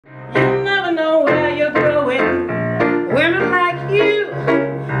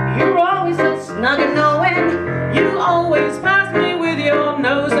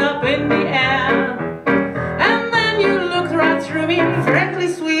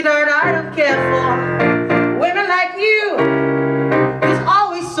not care for. Women like you is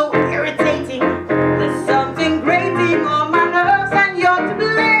always so irritating. There's something grating on my nerves and you're to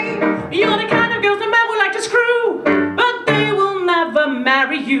blame. You're the kind of girls that men would like to screw, but they will never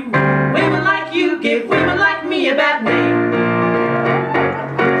marry you. Women like you give women like me a bad name.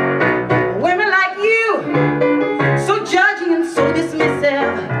 Women like you, so judging and so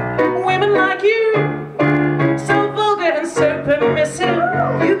dismissive. Women like you, so vulgar and so permissive.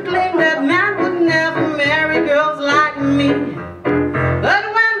 You claim that man would never marry girls like me, but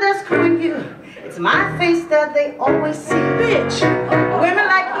when they're screwing you, it's my face that they always see. Bitch! Women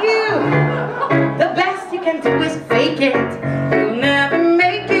like you, the best you can do is fake it. You'll never